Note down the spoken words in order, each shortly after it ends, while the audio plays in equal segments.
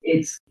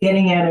It's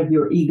getting out of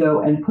your ego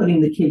and putting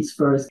the kids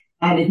first.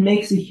 And it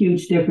makes a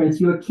huge difference.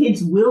 Your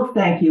kids will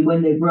thank you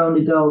when they're grown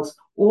adults,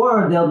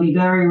 or they'll be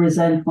very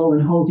resentful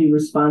and hold you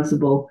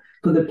responsible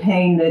for the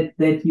pain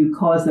that you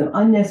cause them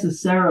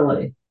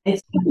unnecessarily.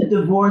 It's not the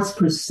divorce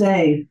per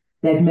se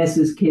that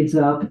messes kids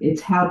up.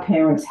 It's how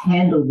parents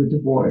handle the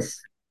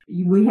divorce.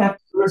 We have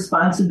the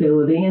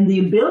responsibility and the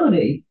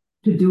ability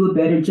to do a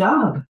better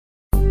job.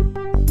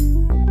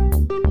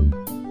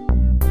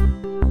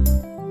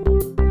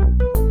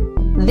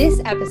 This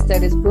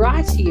episode is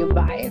brought to you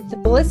by the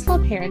Blissful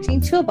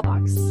Parenting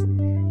Toolbox.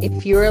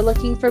 If you're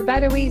looking for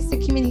better ways to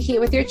communicate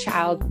with your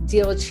child,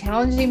 deal with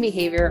challenging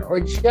behavior, or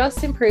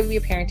just improve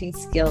your parenting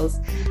skills,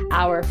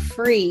 our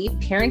free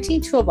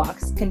Parenting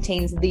Toolbox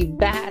contains the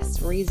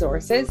best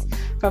resources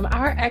from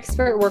our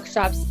expert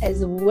workshops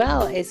as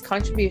well as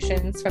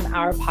contributions from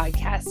our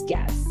podcast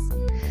guests.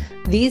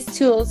 These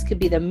tools could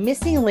be the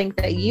missing link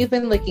that you've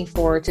been looking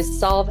for to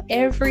solve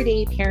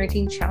everyday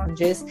parenting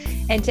challenges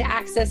and to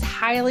access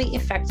highly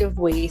effective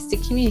ways to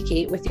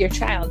communicate with your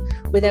child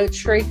without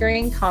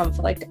triggering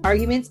conflict,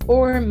 arguments,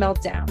 or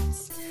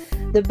meltdowns.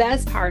 The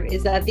best part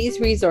is that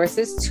these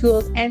resources,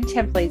 tools, and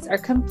templates are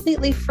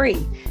completely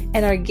free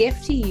and are a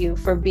gift to you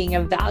for being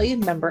a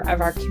valued member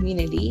of our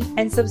community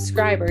and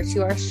subscriber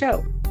to our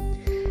show.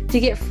 To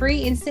get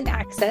free instant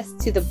access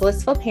to the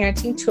Blissful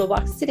Parenting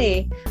Toolbox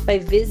today by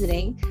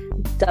visiting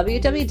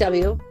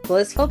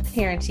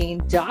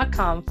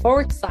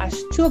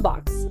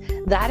www.blissfulparenting.com/toolbox.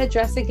 That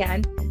address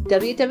again,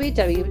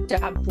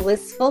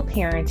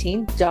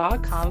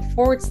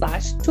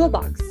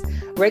 www.blissfulparenting.com/toolbox.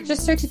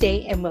 Register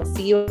today and we'll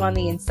see you on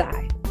the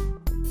inside.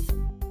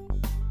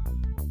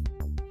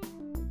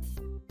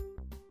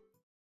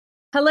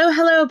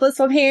 Hello,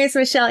 Blissful Parents.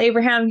 Michelle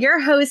Abraham, your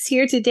host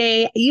here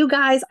today. You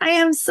guys, I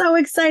am so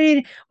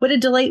excited. What a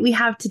delight we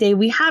have today.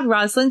 We have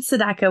Rosalind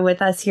Sedacca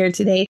with us here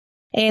today.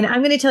 And I'm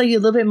going to tell you a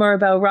little bit more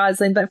about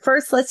Rosalind. But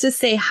first, let's just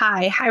say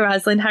hi. Hi,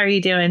 Rosalind. How are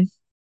you doing?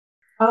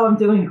 Oh, I'm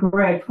doing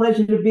great.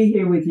 Pleasure to be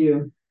here with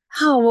you.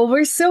 Oh, well,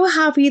 we're so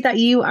happy that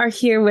you are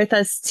here with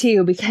us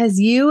too, because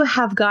you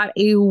have got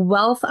a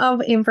wealth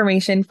of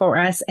information for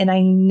us. And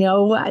I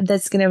know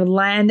that's going to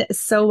land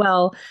so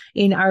well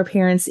in our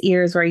parents'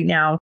 ears right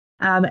now.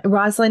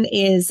 Rosalind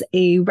is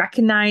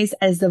recognized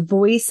as the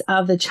voice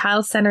of the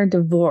child-centered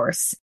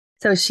divorce.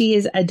 So she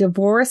is a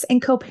divorce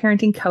and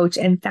co-parenting coach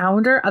and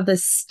founder of the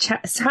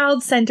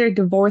Child-Centered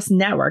Divorce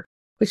Network,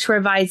 which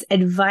provides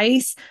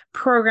advice,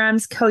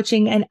 programs,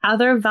 coaching, and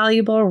other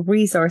valuable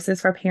resources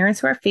for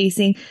parents who are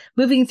facing,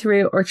 moving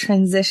through, or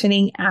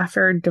transitioning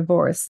after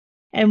divorce.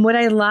 And what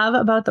I love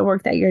about the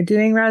work that you're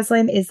doing,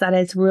 Rosalind, is that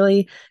it's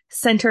really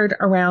centered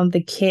around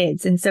the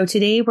kids. And so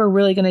today we're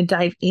really going to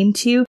dive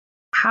into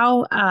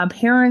how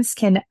parents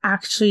can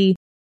actually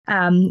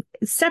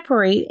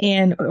separate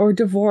or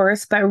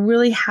divorce, but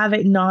really have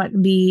it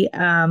not be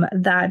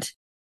that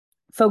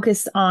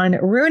focused on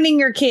ruining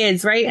your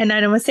kids, right? And I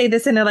don't want to say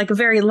this in a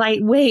very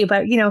light way,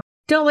 but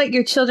don't let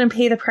your children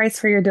pay the price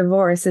for your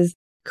divorce. Is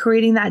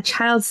creating that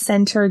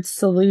child-centered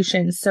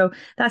solution. So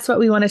that's what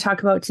we want to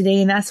talk about today,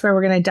 and that's where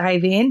we're going to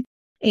dive in.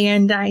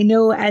 And I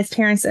know as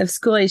parents of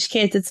school-age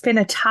kids, it's been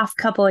a tough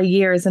couple of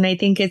years, and I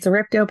think it's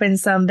ripped open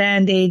some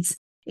Band-Aids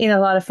in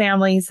a lot of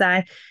families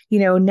that,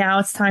 now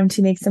it's time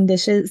to make some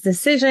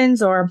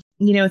decisions or,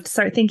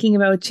 start thinking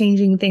about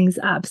changing things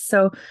up.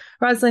 So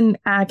Rosalind,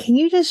 can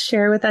you just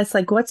share with us,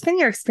 what's been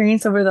your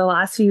experience over the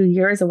last few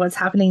years of what's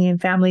happening in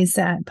families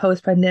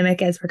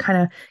post-pandemic as we're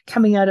kind of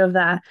coming out of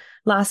that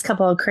last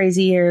couple of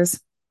crazy years?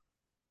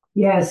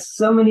 Yes,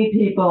 so many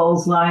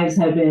people's lives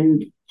have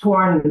been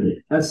torn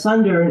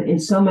asunder in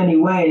so many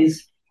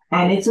ways.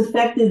 And it's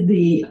affected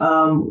the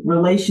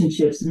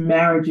relationships and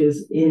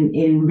marriages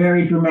in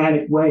very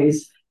dramatic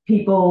ways.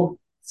 People,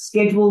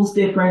 schedules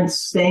different,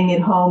 staying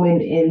at home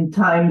in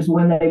times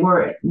when they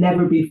were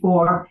never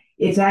before.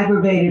 It's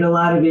aggravated a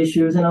lot of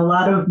issues, and a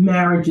lot of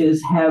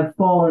marriages have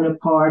fallen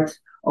apart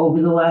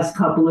over the last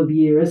couple of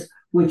years,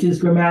 which is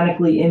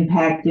dramatically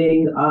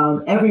impacting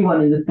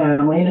everyone in the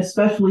family, and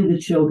especially the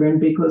children,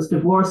 because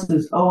divorce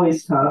is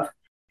always tough.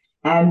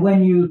 And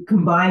when you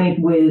combine it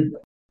with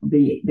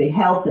the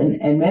health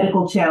and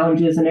medical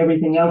challenges and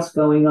everything else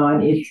going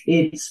on,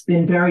 it's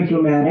been very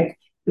dramatic.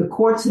 The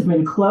courts have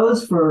been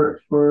closed for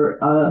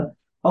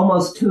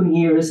almost 2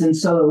 years. And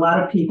so a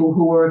lot of people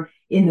who were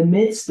in the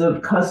midst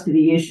of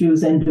custody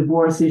issues and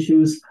divorce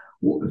issues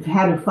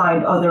had to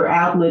find other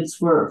outlets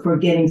for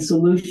getting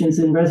solutions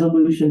and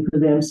resolution for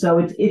them. So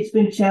it's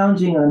been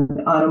challenging on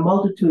a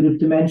multitude of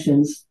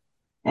dimensions.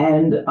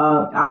 And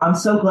I'm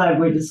so glad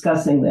we're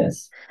discussing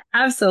this.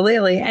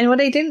 Absolutely. And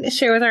what I didn't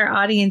share with our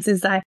audience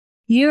is that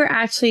you're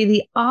actually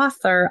the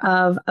author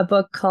of a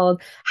book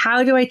called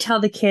How Do I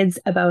Tell the Kids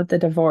About the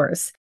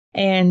Divorce?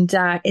 And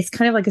it's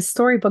kind of like a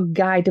storybook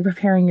guide to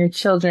preparing your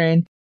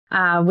children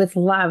with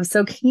love.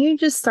 So can you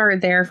just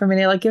start there for a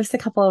minute? Give us a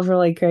couple of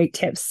really great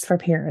tips for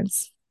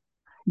parents.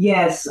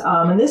 Yes.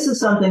 And this is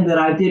something that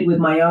I did with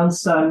my own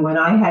son when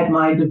I had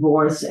my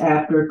divorce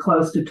after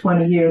close to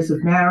 20 years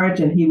of marriage,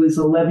 and he was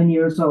 11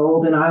 years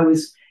old, and I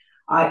was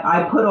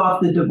I put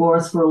off the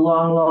divorce for a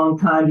long, long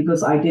time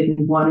because I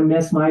didn't want to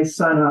mess my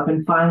son up.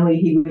 And finally,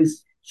 he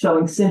was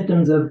showing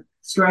symptoms of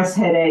stress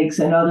headaches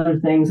and other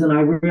things. And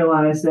I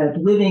realized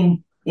that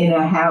living in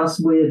a house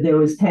where there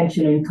was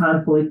tension and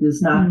conflict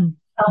is not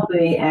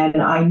healthy. And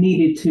I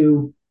needed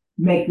to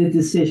make the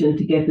decision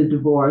to get the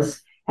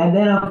divorce. And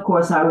then, of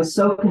course, I was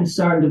so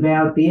concerned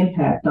about the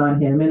impact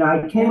on him. And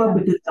I came up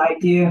with this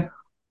idea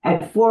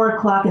at 4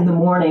 o'clock in the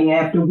morning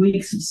after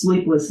weeks of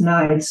sleepless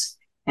nights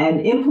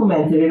and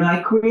implemented it. And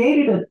I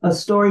created a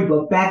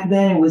storybook. Back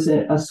then, it was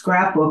a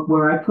scrapbook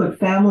where I put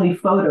family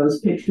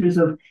photos, pictures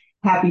of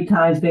happy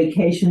times,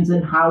 vacations,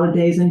 and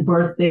holidays, and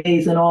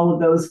birthdays, and all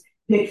of those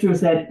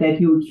pictures that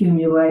you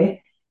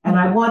accumulate. And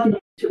I wanted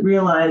to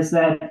realize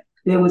that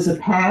there was a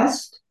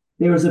past,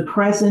 there was a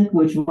present,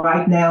 which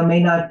right now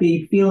may not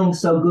be feeling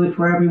so good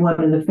for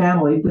everyone in the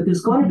family, but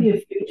there's going to be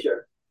a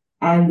future.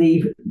 And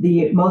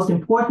the most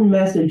important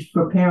message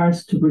for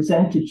parents to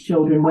present to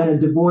children when a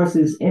divorce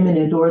is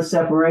imminent or a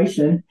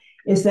separation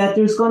is that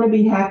there's going to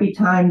be happy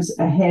times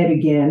ahead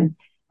again.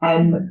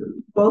 And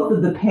both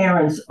of the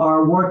parents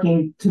are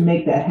working to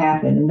make that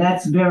happen. And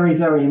that's very,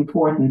 very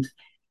important,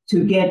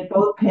 to get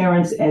both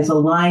parents as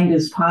aligned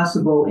as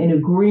possible in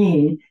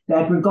agreeing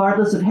that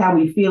regardless of how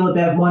we feel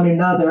about one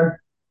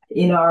another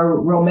in our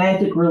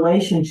romantic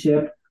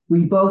relationship, we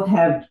both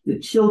have the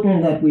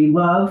children that we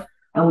love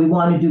and we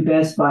want to do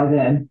best by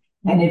them.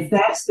 And if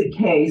that's the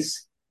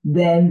case,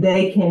 then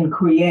they can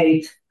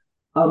create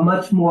a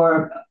much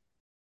more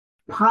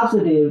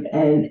positive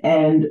and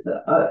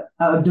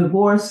a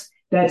divorce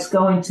that's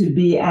going to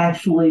be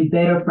actually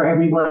better for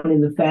everyone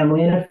in the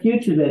family and a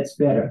future that's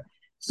better.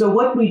 So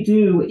what we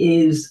do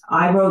is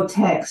I wrote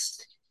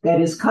text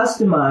that is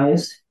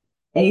customized,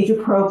 age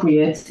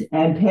appropriate,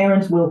 and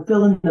parents will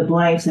fill in the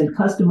blanks and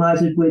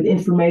customize it with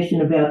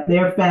information about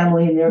their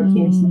family and their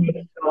kids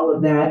and all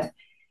of that.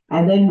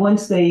 And then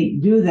once they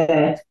do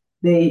that,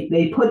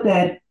 they put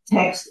that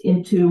text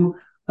into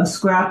a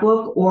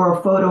scrapbook or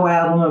a photo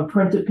album, a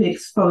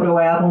Print-A-Pics photo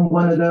album,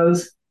 one of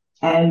those,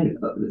 and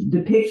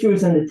the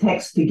pictures and the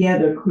text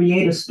together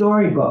create a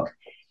storybook.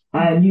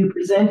 And you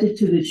present it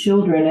to the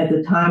children at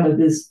the time of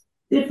this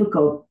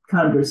difficult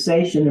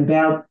conversation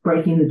about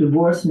breaking the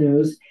divorce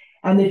news.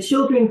 And the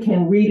children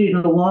can read it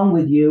along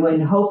with you,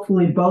 and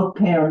hopefully both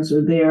parents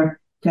are there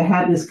to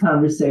have this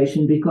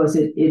conversation because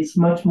it's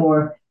much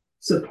more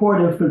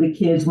supportive for the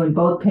kids when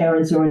both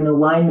parents are in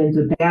alignment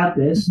about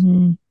this.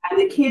 And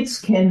the kids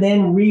can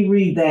then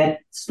reread that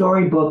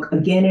storybook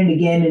again and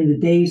again in the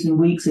days and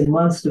weeks and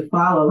months to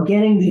follow,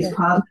 getting these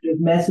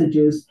positive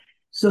messages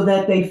so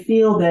that they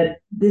feel that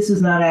this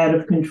is not out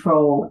of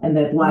control and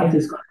that life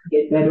is going to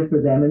get better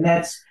for them. And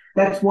that's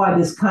why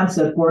this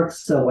concept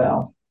works so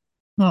well.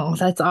 Oh,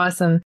 that's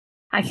awesome.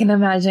 I can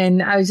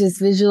imagine. I was just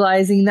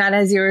visualizing that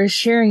as you were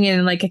sharing it.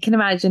 And I can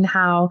imagine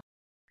how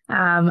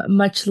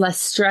much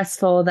less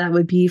stressful that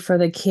would be for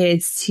the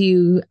kids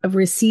to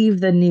receive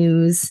the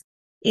news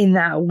in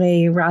that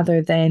way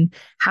rather than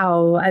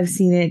how I've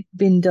seen it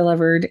been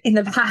delivered in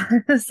the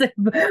past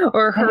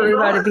or heard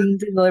about it being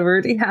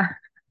delivered. Yeah.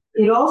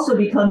 It also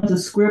becomes a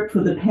script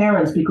for the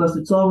parents because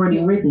it's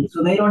already written.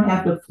 So they don't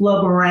have to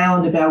flub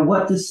around about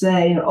what to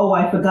say. And, oh,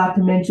 I forgot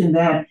to mention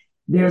that.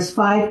 There's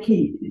 5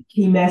 key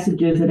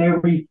messages that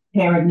every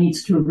parent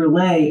needs to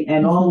relay,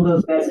 and all of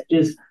those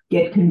messages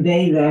get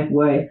conveyed that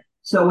way.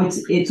 So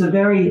it's a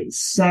very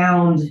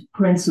sound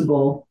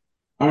principle,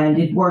 and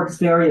it works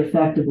very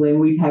effectively. And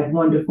we've had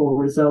wonderful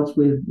results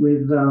with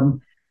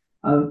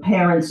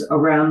parents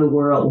around the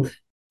world.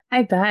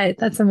 I bet.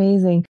 That's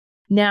amazing.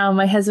 Now,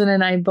 my husband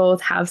and I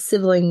both have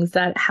siblings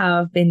that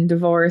have been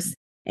divorced,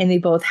 and they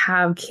both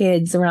have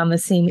kids around the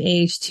same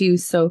age too.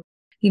 So,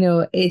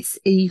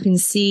 you can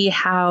see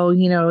how,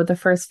 the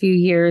first few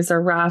years are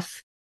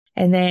rough,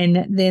 and then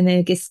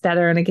it gets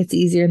better and it gets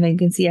easier, and then you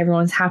can see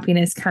everyone's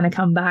happiness kind of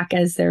come back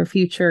as their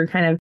future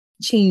kind of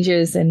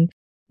changes, and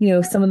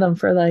some of them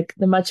for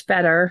the much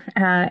better,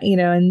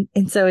 and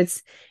so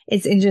it's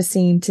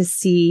interesting to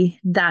see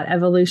that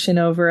evolution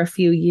over a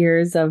few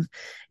years of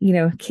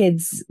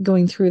kids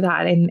going through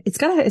that, and it's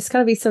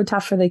gotta be so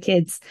tough for the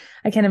kids,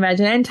 I can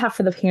imagine, and tough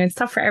for the parents,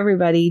 tough for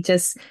everybody,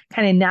 just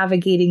kind of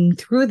navigating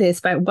through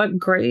this. But what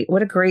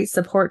a great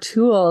support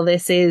tool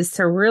this is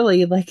to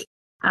really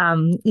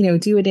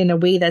do it in a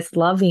way that's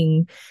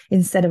loving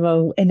instead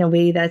of in a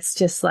way that's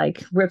just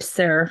rips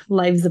their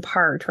lives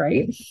apart,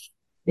 right?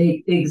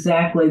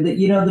 Exactly.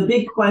 The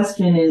big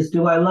question is,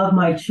 do I love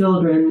my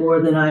children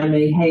more than I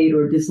may hate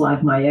or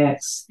dislike my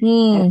ex?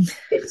 And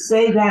if you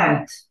say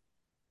that,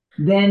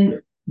 then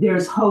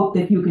there's hope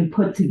that you can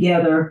put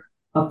together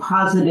a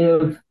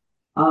positive,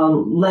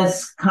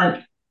 less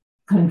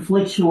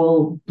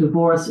conflictual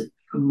divorce,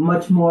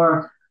 much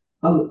more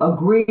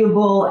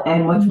agreeable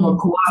and much more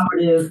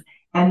cooperative.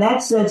 And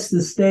that sets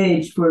the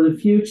stage for the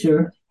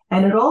future.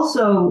 And it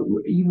also,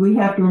 we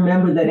have to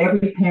remember that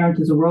every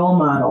parent is a role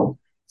model.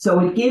 So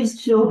it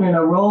gives children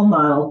a role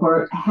model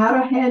for how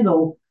to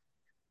handle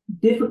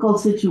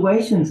difficult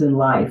situations in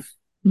life.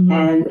 Hmm.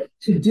 and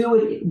to do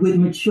it with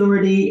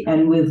maturity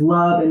and with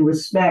love and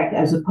respect,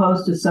 as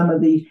opposed to some of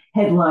the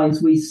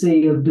headlines we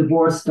see of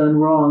divorce done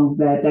wrong,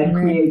 that Right.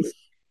 creates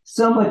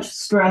so much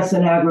stress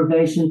and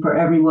aggravation for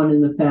everyone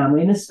in the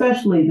family, and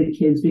especially the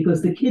kids,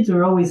 because the kids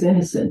are always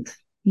innocent.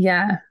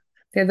 Yeah.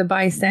 They're the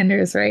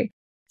bystanders, right?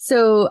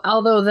 So,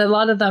 although a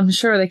lot of them,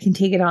 sure, they can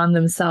take it on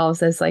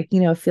themselves as like,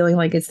 feeling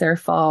like it's their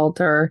fault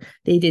or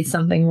they did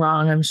something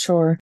wrong, I'm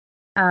sure.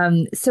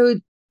 So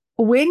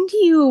when do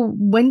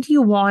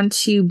you want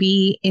to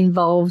be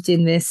involved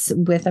in this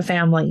with a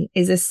family?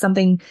 Is this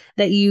something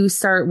that you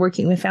start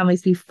working with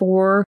families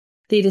before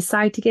they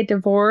decide to get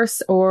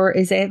divorced, or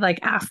is it like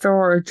after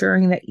or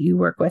during that you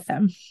work with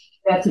them?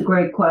 That's a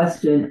great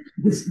question.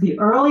 The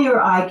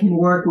earlier I can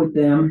work with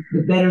them,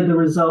 the better the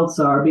results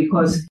are,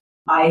 because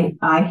I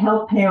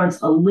help parents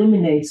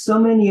eliminate so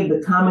many of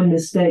the common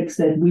mistakes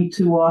that we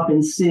too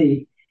often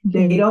see.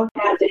 They Mm-hmm. don't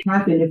have to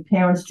happen if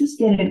parents just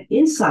get an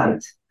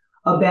insight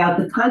about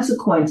the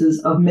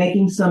consequences of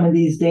making some of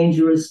these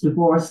dangerous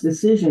divorce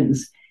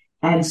decisions.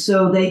 And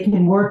so they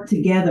can work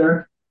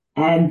together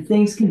and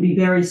things can be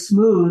very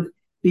smooth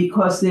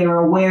because they're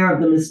aware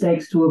of the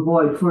mistakes to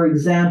avoid. For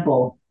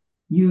example,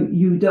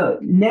 you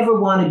don't never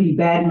want to be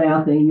bad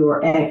mouthing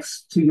your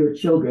ex to your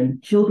children.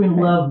 Children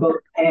Right. love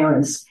both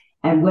parents,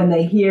 and when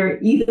they hear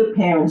either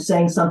parent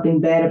saying something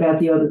bad about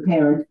the other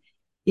parent,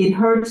 it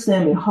hurts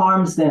them, it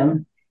harms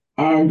them,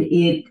 and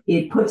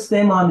it puts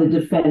them on the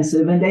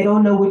defensive, and they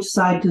don't know which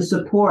side to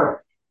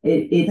support.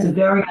 It's a Right.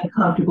 very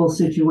uncomfortable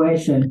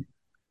situation.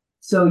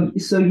 So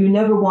you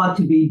never want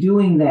to be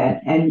doing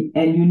that, and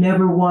you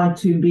never want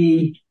to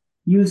be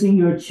using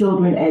your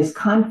children as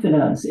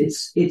confidants.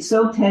 It's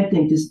so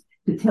tempting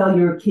to tell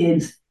your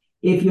kids,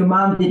 if your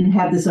mom didn't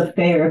have this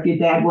affair, if your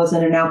dad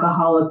wasn't an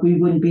alcoholic, we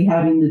wouldn't be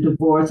having the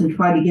divorce, and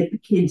try to get the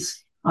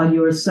kids on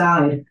your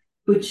side.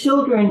 But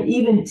children,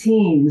 even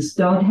teens,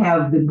 don't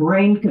have the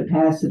brain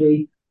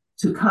capacity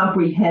to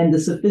comprehend the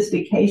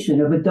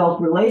sophistication of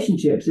adult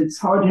relationships. It's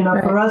hard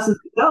enough for Right. us as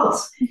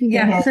adults to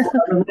Yeah. handle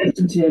our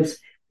relationships.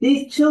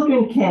 These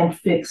children can't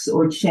fix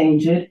or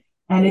change it.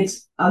 And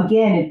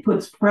it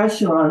puts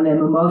pressure on them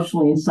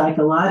emotionally and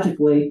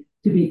psychologically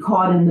to be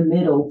caught in the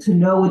middle, to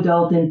know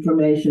adult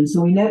information.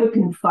 So we never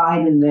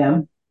confide in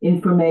them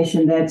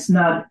information that's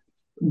not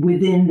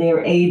within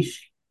their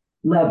age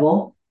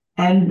level.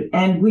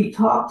 And we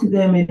talk to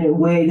them in a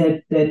way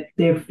that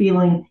they're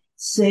feeling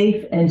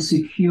safe and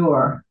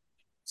secure.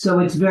 So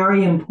it's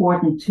very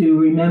important to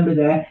remember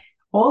that.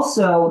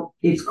 Also,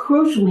 it's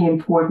crucially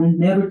important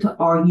never to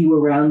argue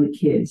around the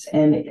kids.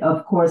 And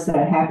of course,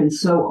 that happens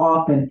so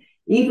often.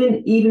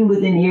 Even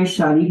within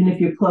earshot, even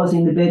if you're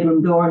closing the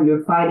bedroom door and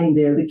you're fighting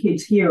there, the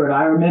kids hear it.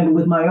 I remember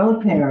with my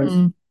own parents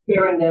Hmm.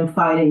 hearing them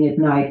fighting at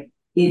night.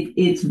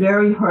 It's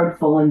very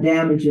hurtful and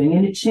damaging,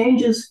 and it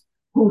changes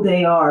who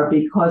they are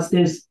because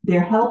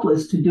they're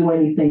helpless to do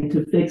anything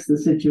to fix the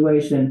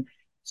situation.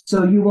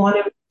 So you want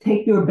to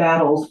take your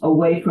battles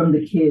away from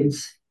the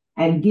kids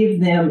and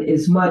give them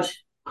as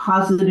much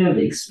positive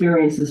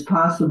experience as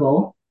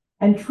possible,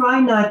 and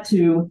try not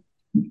to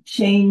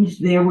change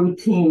their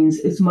routines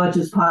as much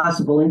as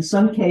possible. In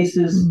some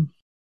cases,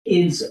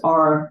 kids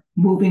are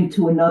moving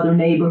to another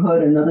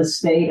neighborhood, another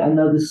state,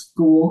 another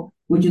school,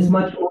 which is Hmm.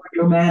 much more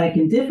dramatic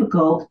and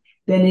difficult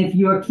than if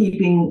you're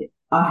keeping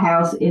a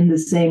house in the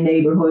same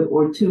neighborhood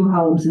or two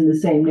homes in the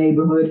same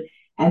neighborhood,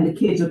 and the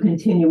kids are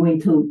continuing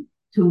to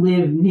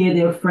live near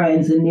their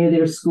friends and near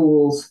their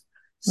schools.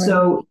 Right.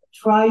 So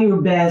try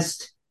your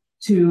best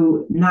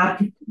to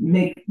not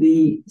make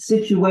the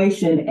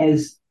situation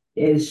as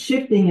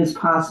shifting as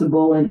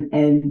possible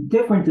and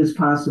different as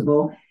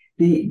possible.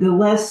 The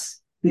less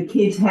the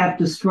kids have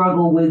to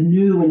struggle with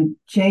new and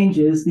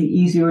changes, the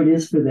easier it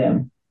is for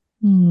them.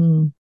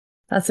 Hmm.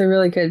 That's a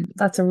really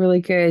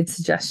good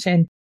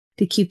suggestion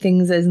to keep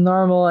things as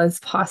normal as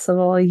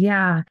possible.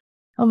 Yeah.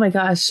 Oh my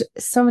gosh,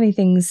 so many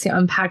things to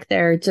unpack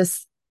there.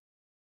 Just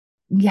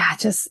yeah,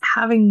 just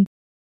having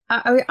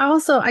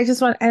I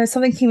just want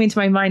something came into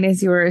my mind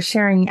as you were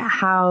sharing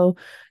how,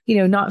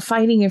 not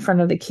fighting in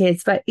front of the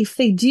kids, but if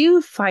they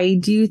do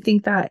fight, do you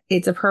think that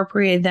it's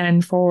appropriate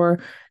then for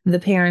the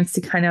parents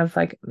to kind of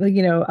like,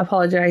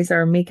 apologize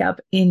or make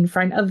up in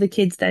front of the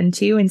kids then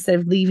too, instead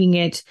of leaving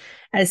it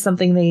as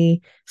something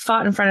they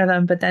fought in front of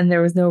them, but then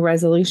there was no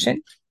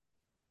resolution?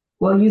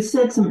 Well, you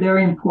said some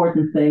very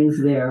important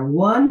things there.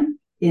 One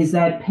is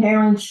that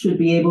parents should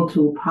be able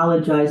to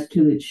apologize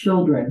to the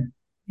children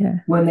Yeah.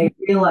 when they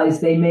realize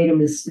they made a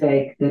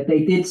mistake, that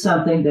they did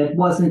something that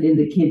wasn't in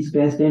the kids'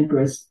 best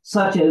interest,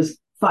 such as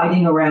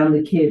fighting around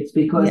the kids,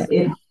 Yeah. because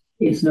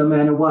it's no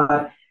matter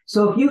what.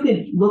 So if you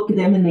could look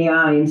them in the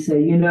eye and say,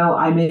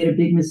 I made a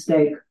big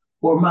mistake,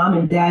 or mom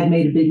and dad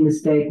made a big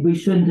mistake, we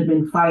shouldn't have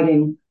been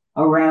fighting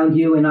around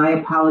you, and I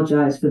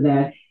apologize for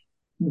that.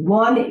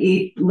 One,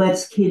 it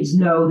lets kids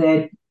know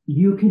that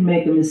you can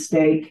make a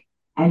mistake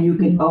and you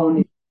can Mm. own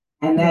it.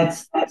 And Yeah.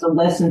 that's a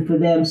lesson for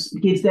them,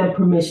 gives them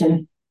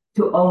permission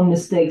to own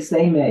mistakes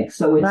they make.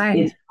 So it's Right.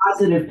 it's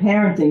positive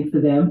parenting for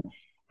them.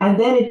 And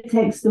then it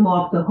takes them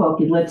off the hook.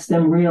 It lets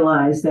them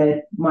realize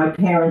that my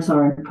parents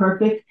aren't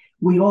perfect.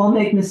 We all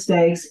make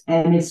mistakes,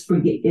 and it's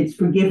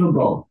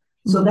forgivable.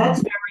 So Mm-hmm.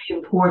 that's very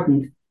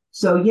important.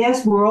 So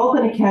yes, we're all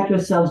going to catch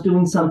ourselves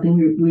doing something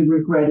we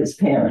regret as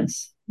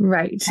parents.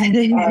 Right.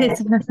 And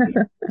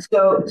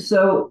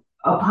so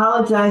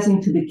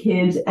apologizing to the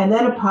kids and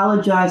then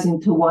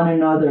apologizing to one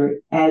another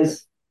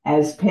as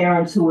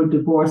parents who are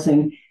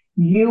divorcing,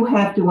 you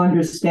have to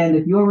understand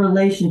that your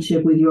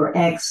relationship with your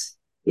ex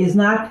is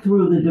not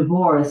through the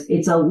divorce.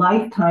 It's a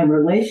lifetime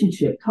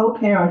relationship.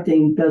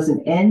 Co-parenting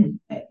doesn't end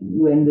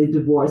when the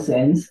divorce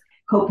ends.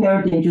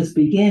 Co-parenting just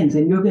begins,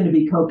 and you're going to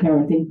be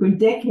co-parenting for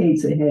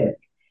decades ahead.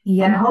 And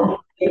Yeah.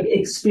 hopefully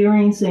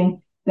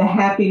experiencing the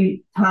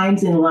happy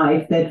times in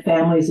life that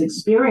families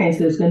experience.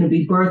 There's going to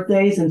be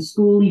birthdays and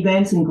school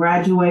events and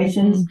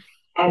graduations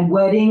Mm-hmm. and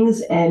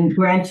weddings and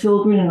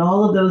grandchildren and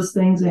all of those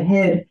things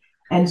ahead.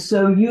 And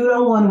so you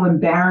don't want to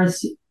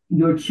embarrass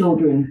your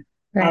children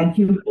Right. and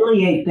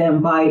humiliate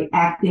them by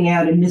acting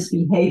out and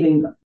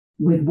misbehaving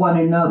with one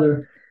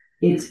another.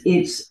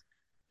 It's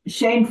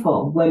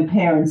shameful when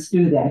parents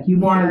do that. You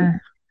want to Yeah.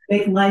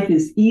 make life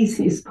as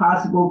easy as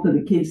possible for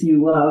the kids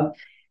you love.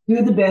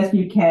 Do the best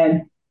you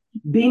can.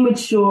 Be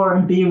mature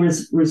and be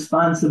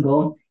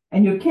responsible.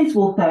 And your kids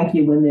will thank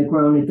you when they're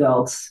grown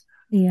adults.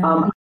 Yeah.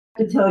 I have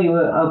to tell you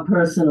a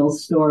personal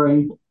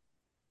story.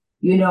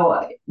 You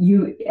know,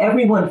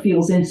 everyone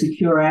feels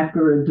insecure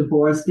after a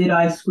divorce. Did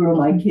I screw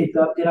my kids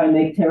up? Did I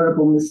make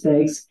terrible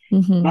mistakes?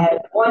 Mm-hmm. And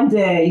one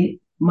day,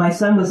 my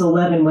son was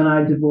 11 when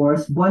I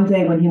divorced. One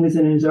day when he was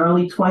in his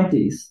early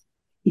 20s,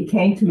 he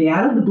came to me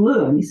out of the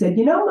blue and he said,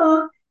 "You know,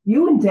 Mom,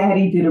 you and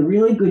Daddy did a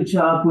really good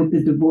job with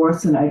the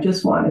divorce, and I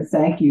just want to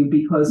thank you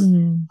because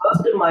Mm.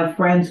 most of my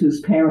friends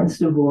whose parents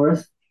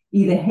divorced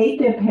either hate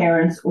their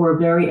parents or are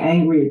very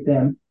angry at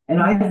them.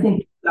 And I Yeah. think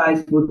you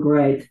guys were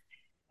great."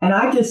 And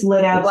I just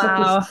let out such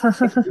a Wow.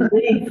 sigh of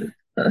relief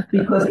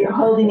because you're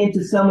holding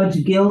into so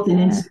much guilt and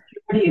Yeah.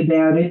 insecurity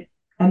about it.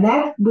 And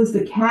that was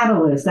the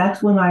catalyst.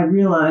 That's when I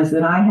realized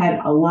that I had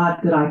a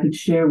lot that I could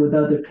share with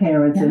other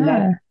parents. And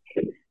that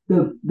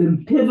Yeah.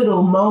 the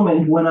pivotal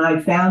moment when I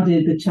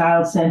founded the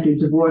Child Centered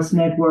Divorce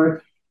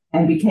Network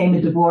and became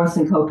a divorce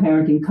and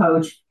co-parenting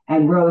coach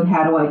and wrote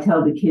How Do I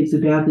Tell the Kids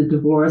About the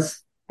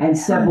Divorce and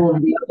Yeah. several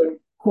of the other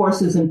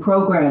courses and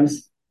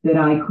programs that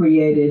I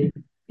created.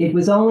 It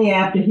was only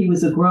after he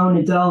was a grown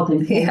adult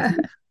and came to Yeah.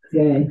 me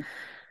today.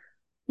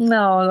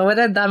 No,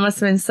 that must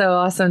have been so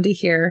awesome to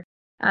hear.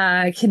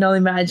 I can only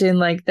imagine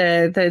like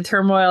the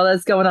turmoil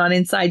that's going on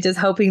inside, just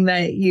hoping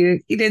that you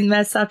didn't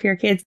mess up your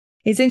kids.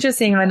 It's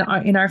interesting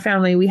in our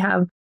family, we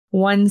have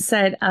one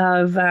set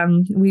of,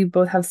 we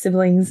both have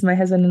siblings, my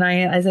husband and I,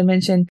 as I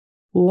mentioned,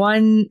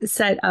 one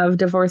set of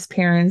divorced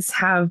parents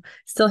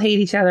still hate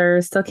each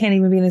other, still can't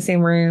even be in the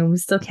same room,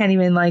 still can't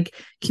even like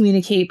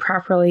communicate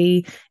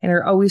properly, and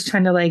are always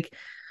trying to like,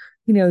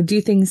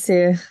 do things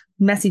to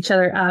mess each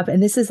other up.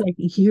 And this is like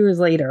years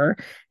later.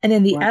 And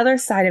then the Wow. other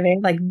side of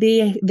it, like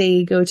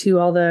they go to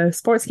all the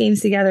sports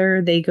games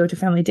together, they go to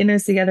family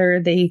dinners together,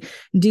 they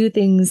do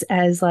things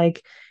as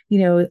like,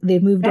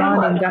 they've moved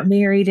on and got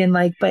married and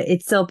like, but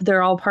it's still,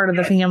 they're all part of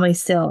the family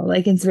still.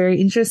 Like, it's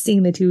very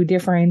interesting,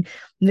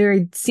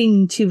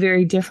 seeing two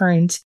very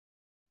different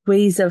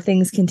ways of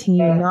things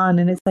continuing on.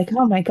 And it's like,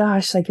 oh my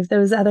gosh, like if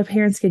those other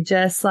parents could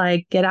just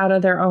like get out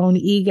of their own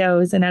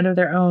egos and out of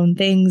their own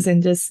things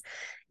and just,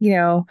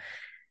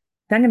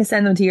 I'm going to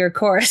send them to your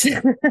course.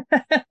 There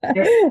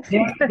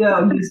you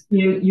go.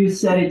 You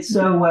said it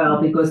so well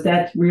because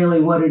that's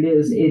really what it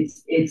is.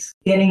 It's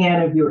getting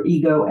out of your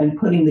ego and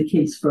putting the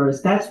kids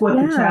first. That's what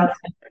the Yeah. Child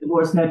Centered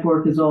Divorce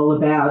Network is all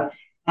about.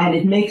 And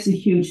it makes a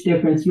huge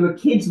difference. Your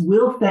kids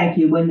will thank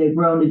you when they're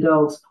grown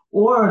adults,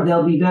 or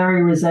they'll be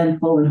very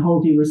resentful and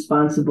hold you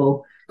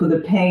responsible for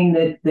the pain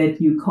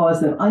that you cause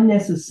them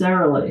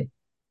unnecessarily.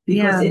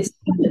 Because Yeah. it's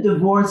not the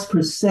divorce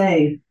per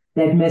se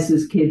that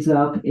messes kids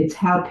up. It's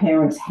how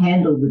parents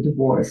handle the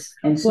divorce.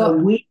 And so Well,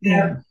 we yeah.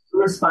 have the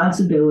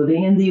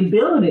responsibility and the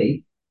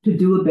ability to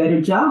do a better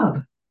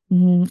job.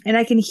 And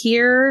I can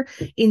hear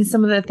in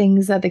some of the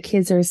things that the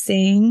kids are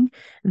saying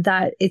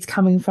that it's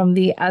coming from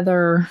the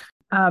other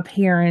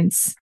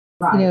parents,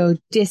 Right.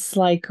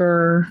 dislike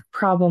or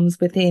problems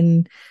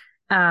within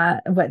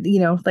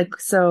like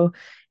so,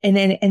 and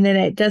then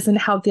it doesn't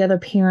help the other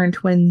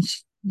parent when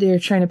they're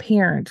trying to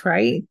parent,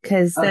 right?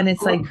 Because then Of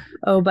it's like, course.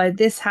 oh, but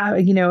this how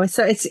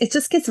so it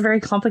just gets very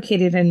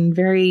complicated and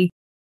very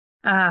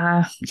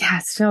yeah,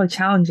 it's really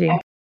challenging.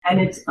 And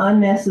it's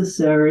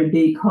unnecessary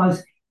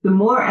because the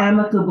more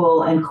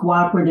amicable and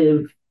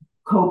cooperative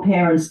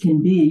co-parents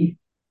can be,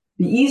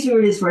 the easier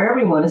it is for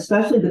everyone,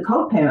 especially the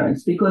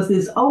co-parents, because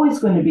there's always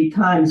going to be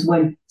times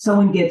when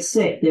someone gets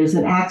sick, there's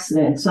an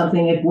accident,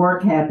 something at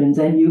work happens,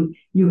 and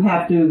you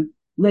have to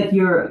let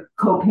your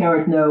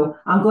co-parent know,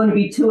 I'm going to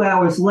be 2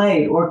 hours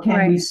late, or can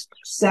we Right.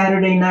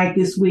 Saturday night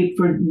this week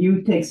for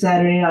you take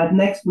Saturday night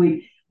next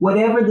week?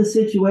 Whatever the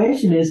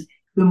situation is,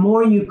 the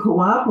more you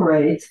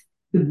cooperate,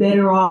 the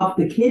better off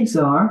the kids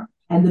are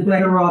and the Right.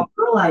 better off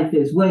your life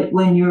is.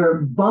 When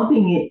you're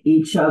bumping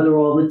each other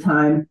all the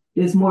time,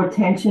 there's more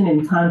tension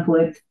and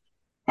conflict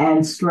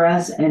and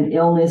stress and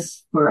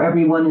illness for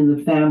everyone in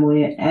the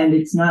family. And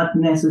it's not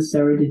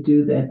necessary to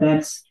do that.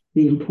 That's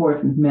the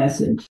important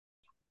message.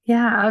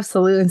 Yeah,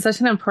 absolutely. And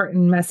such an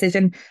important message.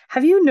 And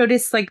have you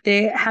noticed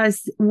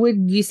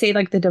would you say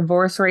like the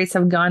divorce rates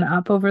have gone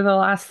up over the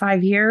last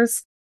 5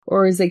 years,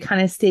 or is it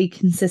kind of stay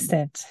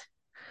consistent?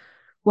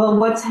 Well,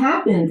 what's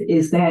happened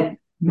is that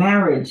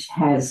marriage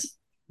has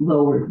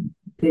lowered.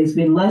 There's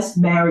been less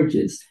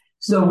marriages.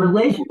 So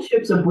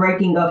relationships are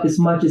breaking up as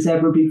much as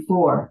ever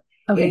before.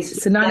 Okay,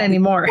 so not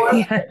anymore.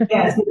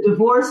 Yes, the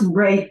divorce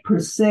rate per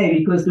se,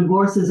 because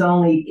divorces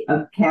only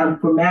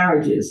account for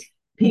marriages.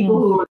 People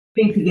who are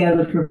living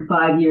together for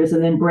 5 years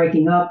and then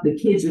breaking up, the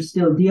kids are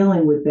still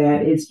dealing with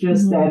that. It's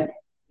just that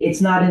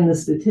it's not in the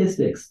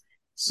statistics.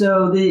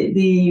 So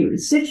the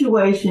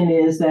situation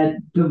is that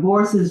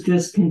divorces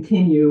just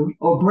continue,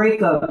 or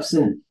breakups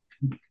and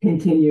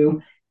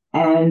continue,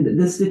 and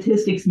the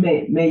statistics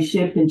may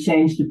shift and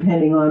change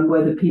depending on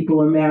whether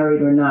people are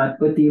married or not.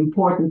 But the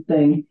important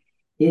thing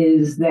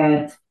is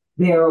that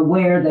they're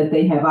aware that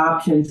they have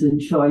options and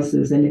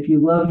choices. And if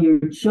you love your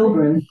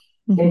children,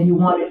 then you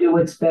want to do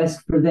what's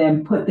best for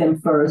them, put them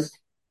first.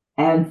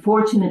 And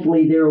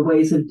fortunately, there are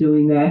ways of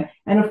doing that.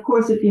 And of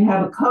course, if you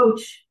have a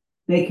coach,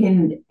 they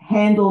can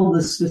handle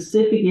the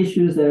specific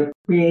issues that are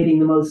creating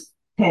the most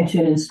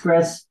tension and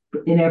stress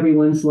in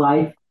everyone's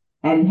life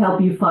and help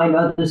you find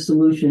other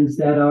solutions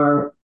that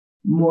are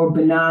more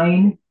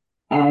benign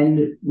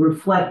and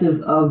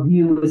reflective of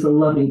you as a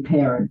loving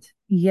parent.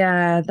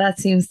 Yeah, that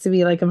seems to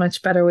be like a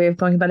much better way of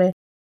going about it.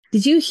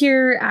 Did you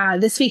hear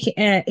this week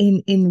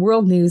in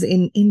world news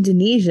in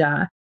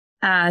Indonesia,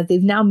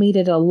 they've now made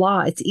it a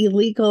law. It's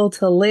illegal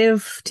to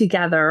live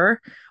together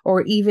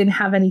or even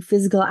have any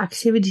physical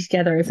activity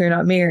together if you're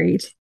not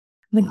married.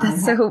 Like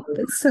that's so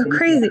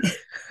crazy.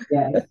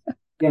 Yes,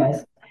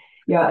 yes.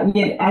 Yeah,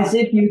 as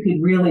if you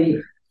could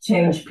really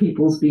change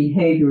people's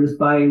behaviors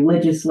by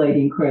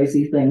legislating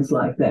crazy things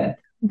like that.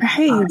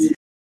 Right.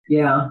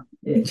 Yeah.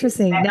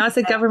 Interesting. Now it's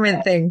a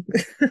government thing.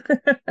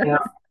 Yeah,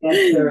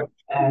 that's very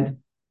bad.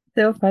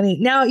 So funny.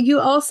 Now, you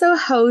also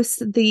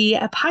host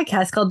a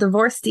podcast called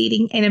Divorce,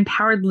 Dating, and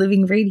Empowered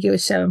Living radio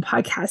show and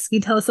podcast. Can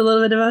you tell us a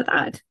little bit about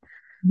that?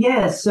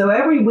 Yes. So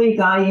every week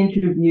I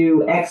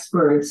interview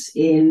experts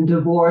in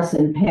divorce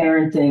and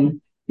parenting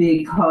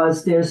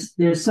because there's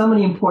so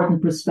many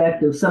important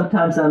perspectives.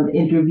 Sometimes I'm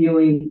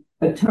interviewing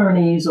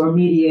attorneys or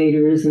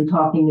mediators and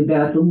talking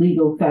about the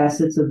legal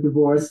facets of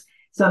divorce.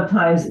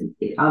 Sometimes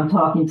I'm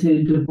talking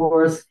to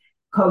divorce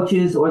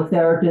coaches or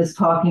therapists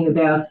talking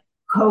about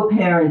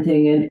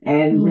co-parenting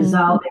and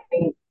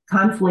resolving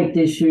conflict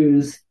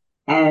issues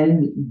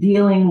and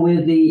dealing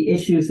with the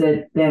issues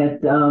that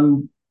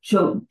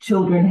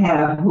children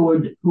have who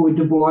are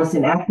divorced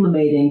and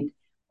acclimating.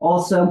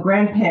 Also,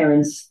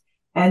 grandparents.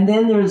 And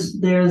then there's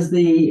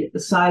the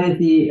side of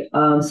the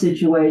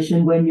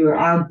situation when you're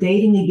out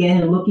dating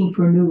again and looking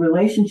for new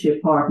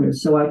relationship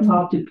partners. So I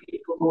talk to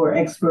people who are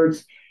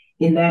experts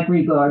in that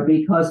regard,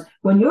 because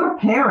when you're a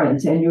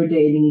parent and you're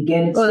dating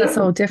again, it's that's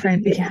so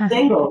different. Yeah.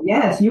 Single,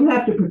 yes, you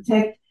have to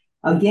protect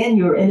again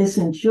your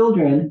innocent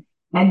children,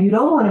 and you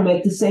don't want to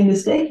make the same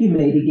mistake you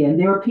made again.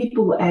 There are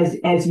people,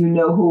 as you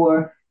know, who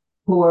are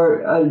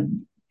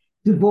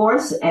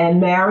divorce and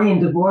marry and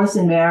divorce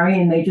and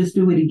marry, and they just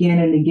do it again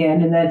and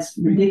again, and that's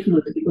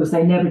ridiculous because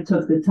they never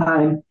took the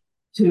time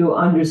to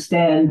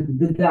understand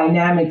the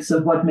dynamics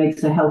of what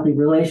makes a healthy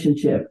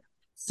relationship.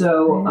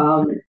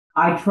 So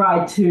I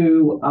try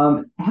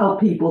to help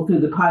people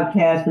through the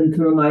podcast and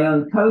through my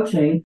own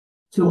coaching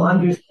to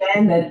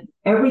understand that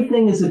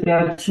everything is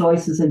about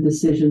choices and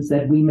decisions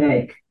that we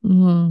make.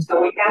 So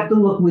we have to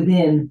look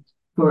within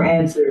for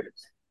answers.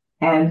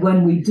 And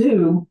when we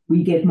do,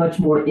 we get much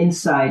more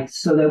insight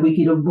so that we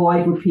can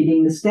avoid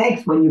repeating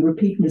mistakes. When you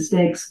repeat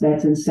mistakes,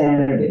 that's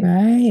insanity.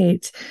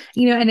 Right.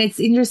 And it's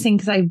interesting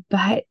because I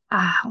bet,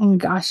 oh my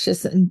gosh,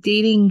 just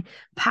dating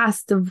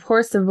past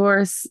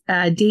divorce,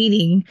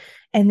 dating.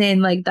 And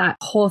then like that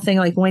whole thing,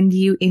 like when do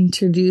you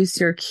introduce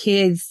your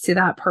kids to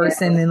that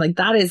person? And like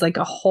that is like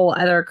a whole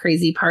other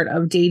crazy part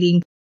of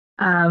dating.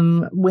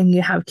 When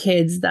you have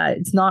kids, that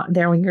it's not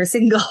there when you're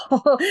single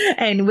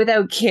and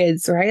without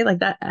kids, right? Like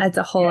that adds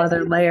a whole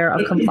other layer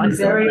of complexity.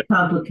 It's very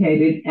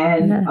complicated,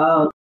 and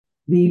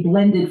the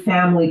blended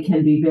family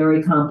can be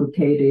very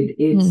complicated.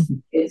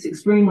 It's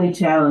extremely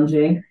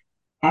challenging,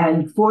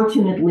 and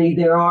fortunately,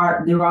 there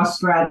are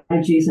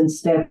strategies and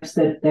steps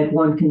that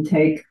one can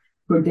take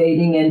for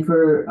dating and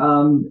for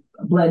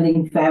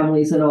blending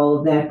families and all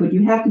of that. But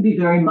you have to be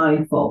very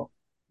mindful.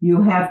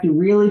 You have to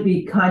really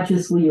be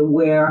consciously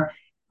aware.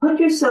 Put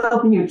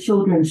yourself in your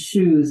children's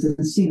shoes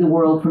and see the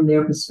world from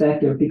their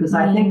perspective, because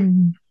I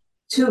think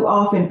too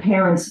often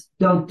parents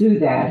don't do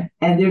that.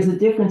 And there's a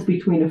difference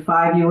between a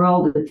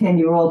 5-year-old, a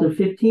 10-year-old, a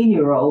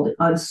 15-year-old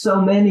on so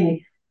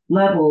many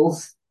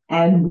levels.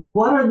 And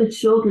what are the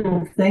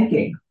children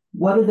thinking?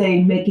 What are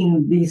they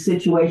making these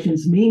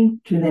situations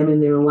mean to them in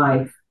their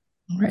life?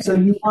 Right. So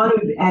you want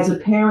to, as a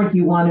parent,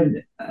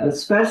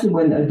 especially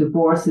when a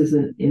divorce is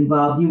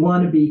involved, you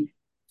want to be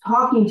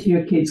talking to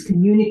your kids,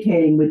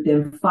 communicating with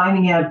them,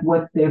 finding out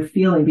what they're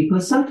feeling,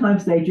 because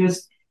sometimes they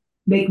just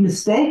make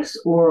mistakes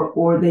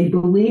or they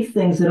believe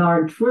things that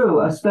aren't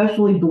true,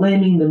 especially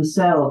blaming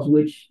themselves,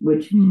 which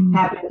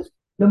happens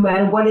no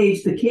matter what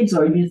age the kids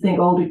are. You think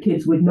older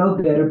kids would know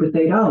better, but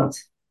they don't.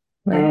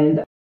 Right.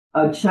 And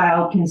a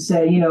child can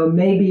say,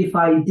 maybe if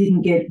I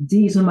didn't get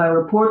D's on my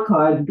report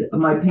card,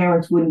 my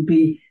parents wouldn't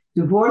be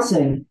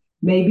divorcing.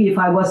 Maybe if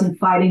I wasn't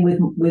fighting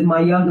with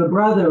my younger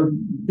brother,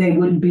 they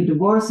wouldn't be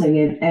divorcing.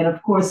 And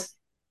of course,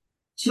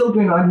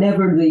 children are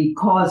never the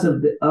cause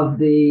of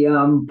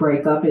the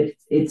breakup.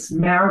 It's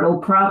marital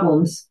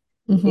problems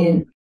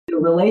in the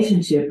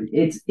relationship.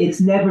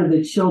 It's never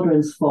the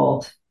children's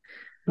fault,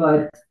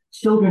 but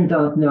children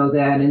don't know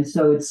that. And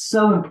so it's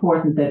so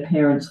important that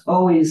parents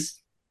always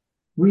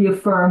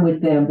reaffirm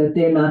with them that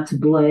they're not to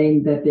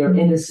blame, that they're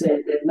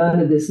innocent, that none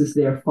of this is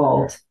their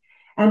fault.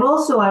 And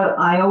also,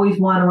 I always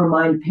want to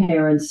remind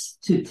parents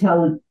to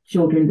tell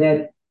children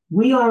that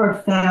we are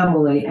a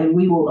family and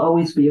we will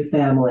always be a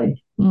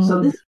family.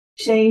 So this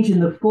change in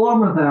the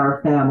form of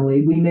our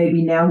family, we may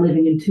be now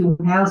living in two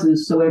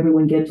houses so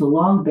everyone gets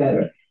along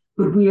better,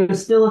 but we are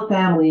still a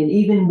family. And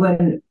even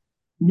when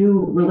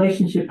new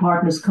relationship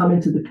partners come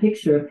into the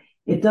picture,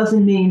 it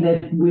doesn't mean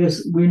that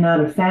we're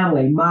not a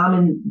family. Mom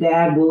and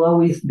dad will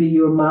always be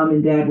your mom,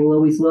 and dad will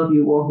always love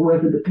you, or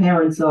whoever the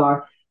parents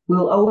are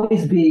will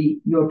always be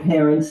your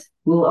parents,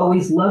 will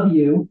always love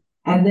you.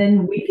 And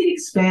then we can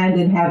expand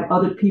and have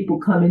other people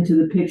come into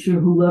the picture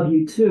who love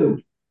you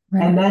too.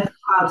 Right. And that's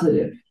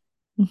positive.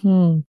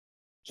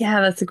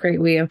 Yeah, that's a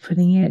great way of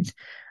putting it.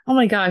 Oh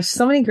my gosh,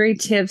 so many great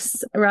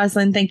tips.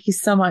 Rosalind, thank you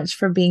so much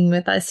for being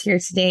with us here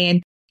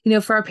today.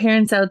 And for our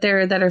parents out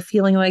there that are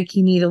feeling like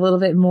you need a little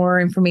bit more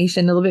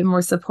information, a little bit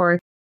more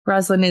support,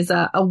 Rosalind is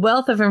a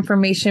wealth of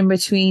information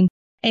between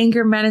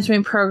anger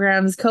management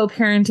programs,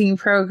 co-parenting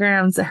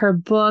programs, her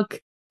book.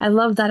 I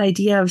love that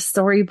idea of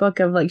storybook,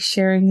 of like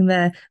sharing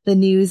the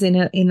news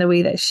in the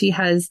way that she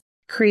has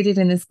created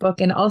in this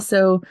book. And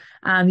also,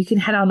 you can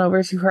head on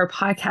over to her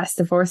podcast,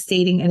 Divorce,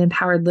 Dating, and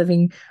Empowered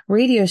Living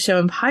radio show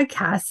and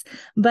podcast.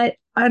 But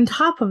on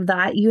top of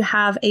that, you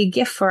have a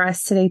gift for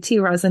us today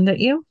too, Rosalind, don't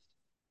you?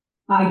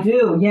 I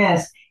do,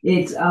 yes.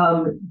 It's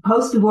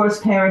Post-Divorce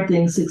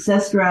Parenting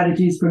Success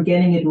Strategies for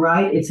Getting It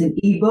Right. It's an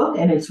ebook,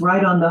 and it's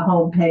right on the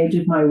homepage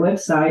of my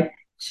website,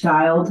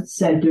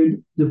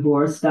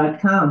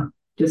 childcentereddivorce.com.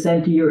 Just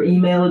enter your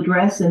email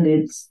address, and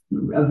it's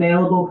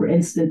available for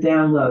instant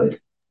download.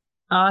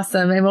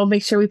 Awesome. And we'll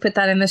make sure we put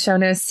that in the show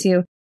notes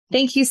too.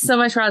 Thank you so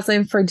much,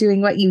 Rosalind, for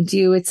doing what you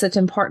do. It's such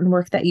important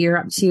work that you're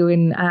up to.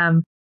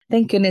 And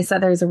thank goodness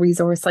that there's a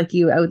resource like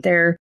you out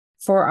there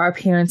for our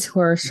parents who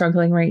are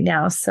struggling right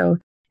now. So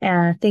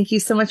thank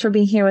you so much for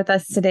being here with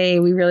us today.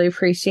 We really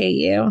appreciate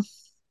you.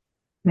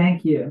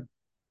 Thank you.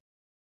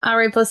 All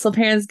right, blissful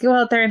parents, go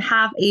out there and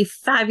have a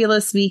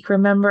fabulous week.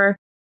 Remember,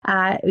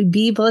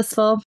 be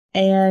blissful,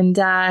 and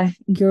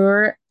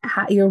your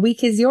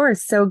week is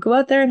yours. So go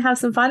out there and have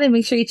some fun, and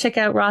make sure you check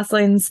out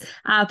Rosalind's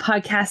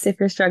podcast if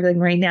you're struggling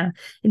right now.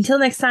 Until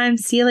next time,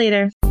 see you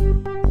later.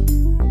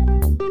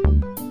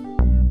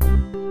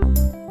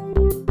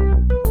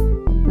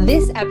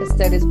 This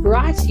episode is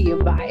brought to you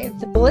by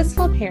the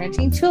Blissful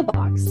Parenting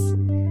Toolbox.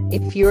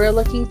 If you're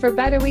looking for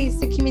better ways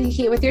to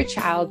communicate with your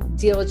child,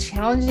 deal with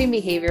challenging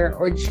behavior,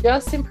 or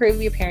just improve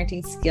your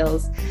parenting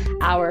skills,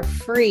 our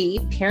free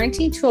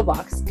Parenting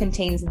Toolbox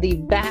contains the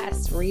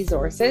best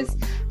resources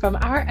from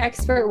our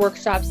expert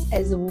workshops,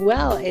 as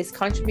well as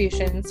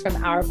contributions from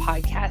our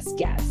podcast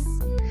guests.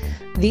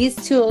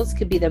 These tools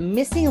could be the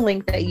missing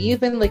link that you've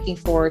been looking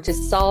for to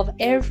solve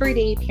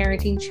everyday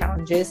parenting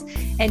challenges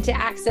and to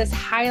access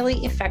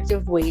highly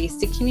effective ways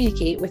to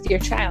communicate with your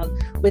child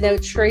without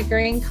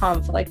triggering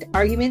conflict,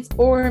 arguments,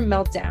 or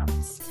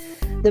meltdowns.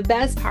 The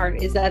best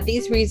part is that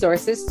these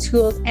resources,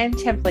 tools, and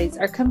templates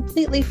are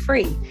completely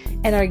free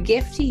and are a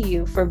gift to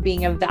you for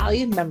being a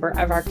valued member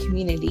of our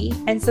community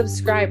and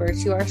subscriber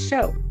to our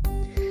show.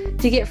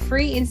 To get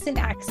free instant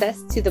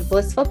access to the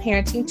Blissful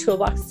Parenting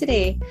Toolbox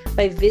today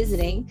by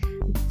visiting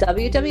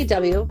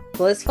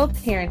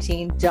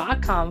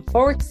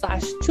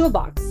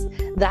www.blissfulparenting.com/toolbox.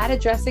 That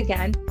address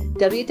again,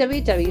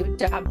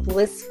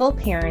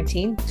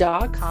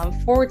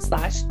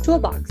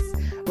 www.blissfulparenting.com/toolbox.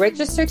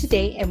 Register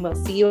today and we'll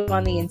see you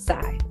on the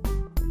inside.